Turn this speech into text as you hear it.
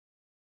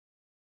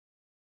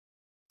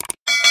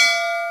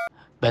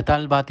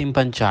Betalbatim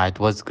panchayat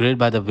was grilled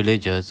by the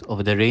villagers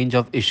over the range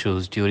of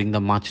issues during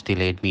the much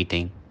delayed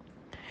meeting.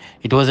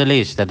 It was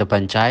alleged that the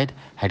panchayat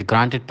had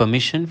granted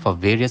permission for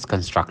various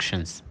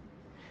constructions.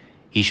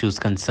 Issues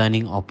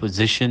concerning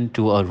opposition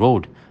to a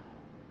road,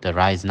 the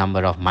rise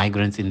number of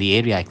migrants in the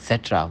area,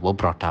 etc. were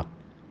brought up.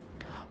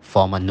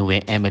 Former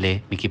Nuwe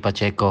MLA Miki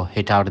Pacheco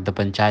hit out at the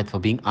panchayat for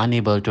being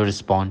unable to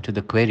respond to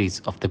the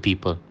queries of the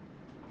people.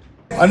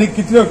 आणि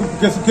कितले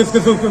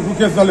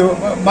केस जाल्यो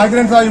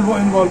migrants R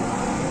involve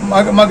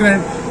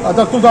migrant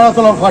आतां तूं जाणा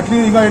आसतलो फाटली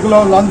हिंगा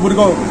एकलो ल्हान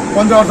भुरगो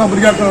 15 वर्सां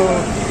भुरग्याक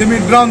तेमी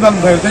ड्रावन जावन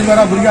भायर तेजे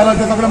घरा भुरगे आला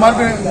ते सगळे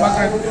मायग्रंट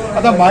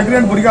आतां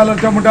मायग्रंट भुरगे आला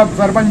ते म्हणटा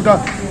सरपंच म्हणटा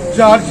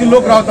 400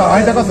 लोक रावता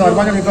हांवें ताका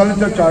सरपंचाक विचारलें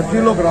ते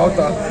 400 लोक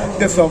रावता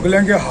ते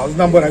सगळ्यांचे हाऊस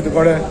नंबर आहाय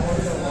तुकडे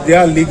they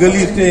are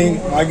legally staying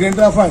migrant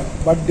R फायन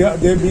but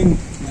they been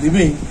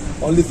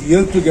living all these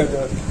years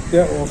together ते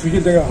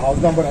ऑफिशियल ते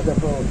हाऊस नंबर आहा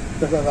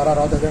ताका घरा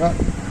रावता ताका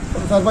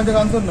सरपंचाक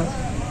आन्सर ना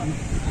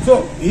सो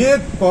एक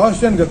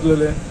क्वेश्चन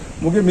घेतलेले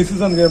मुगे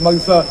मिसिसान घे म्हाका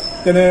दिसता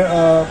तेणे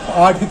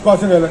 8 कितें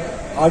क्वेश्चन घाले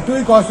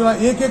 8य क्वेश्चना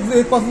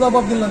एक पासून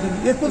जबाब दिला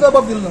ना एकूच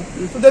जबाब दिला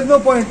ना so there no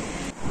point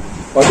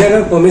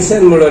other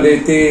permission म्हणले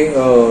ती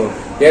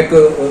एक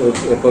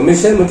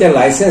परमिशन म्हणजे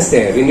लायसन्स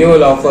ते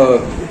रिन्युअल ऑफ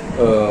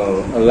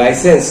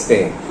लायसन्स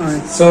ते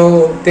सो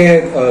ते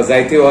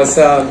जायती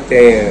वर्सां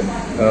ते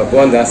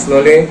बंद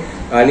आसलोले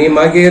आनी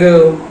मागीर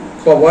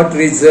for what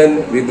reason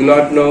we do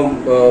not know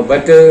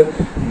but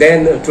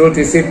then through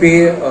TCP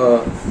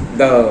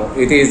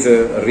it is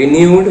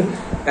renewed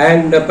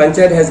and the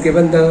panchayat has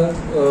given the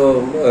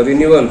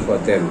renewal for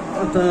them.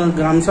 आता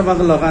ग्राम सभा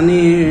लोकांनी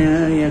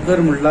हे कर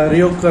म्हटला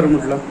रिवोक कर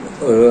म्हटला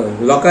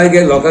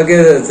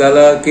लोकांगे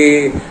जाला की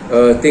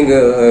थिंग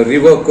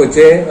रिवोक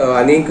कोचे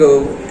आनीक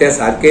ते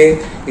सारखे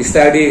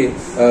इस्ताडी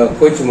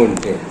कोच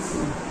म्हणते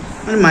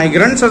आनी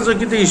मायग्रंट्साचो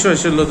कितें इश्यू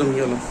आशिल्लो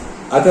तुमगेलो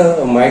आता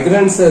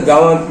मायग्रंट्स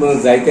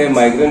गांवांत जायते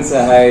मायग्रंट्स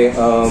आहाय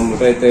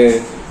म्हणटा ते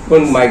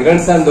पूण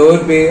मायग्रंट्सान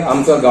दवरपी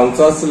आमचो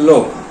गांवचोच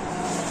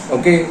लोक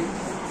ओके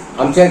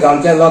आमच्या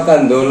गांवच्या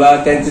लोकांक दवरला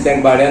तांच्या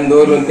भाड्यान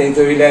दवरून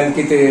तेंच्या वयल्यान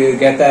कितें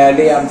घेताय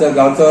आनी आमचो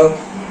गांवचो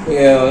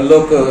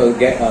लोक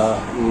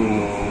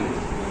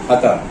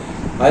खाता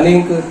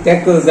आनीक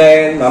तेका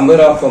जाय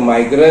नंबर ऑफ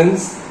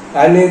मायग्रंट्स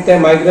आनी त्या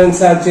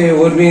मायग्रंट्साचे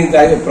वरवीं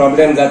जाय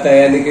प्रॉब्लेम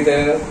जाताय आनी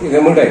कितें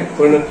म्हणटाय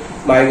पूण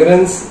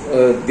migrants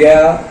they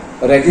are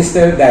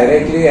registered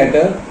directly at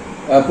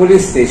a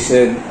police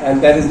station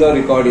and there is no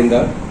record in the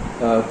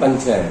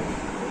panchayat.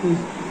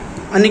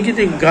 आणि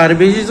कितें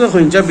गार्बेजीचो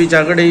खंयच्या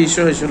बिचाकडे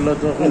इश्यू आशिल्लो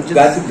तो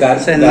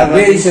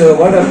garbage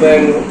what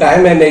happened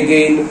time and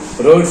again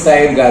road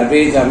side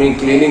garbage आमी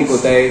क्लिनिंग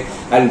कोताय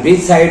आनी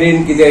बीच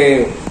सायडीन कितें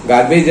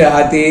गार्बेज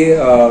आहा ती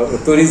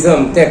टुरिझम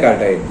ते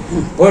काडटाय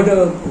बट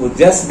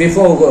जस्ट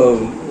बिफोर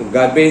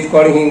गार्बेज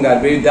कोणी हिंग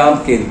गार्बेज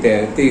डंप केली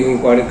ती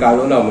कोणी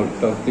काडलो ना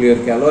म्हणटा क्लियर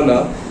केलो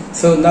ना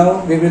so now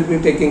we will be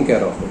taking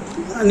care of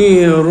it आणि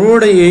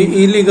रोड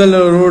इलिगल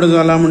रोड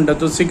जाला म्हणटा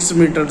तो 6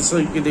 मीटर्स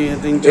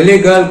कितें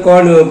इलिगल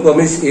कोण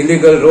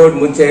इलिगल रोड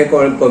म्हणजे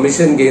कोण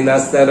परमिशन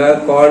घेनासतना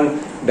कोण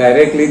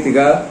डायरेक्टली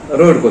तिका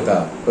रोड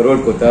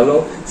कोतालो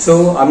सो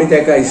आमी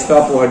तेका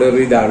स्टॉप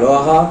ऑर्डरूय धाडलो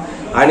आहा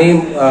आनी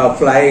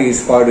फ्लाय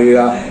स्क्वॉडूय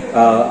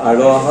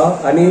हाडलो आहा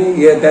आनी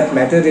that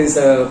matter is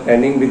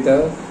pending with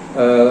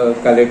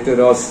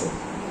collector also.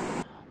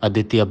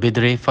 Aditya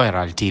Bidre,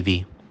 Fairal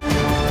TV.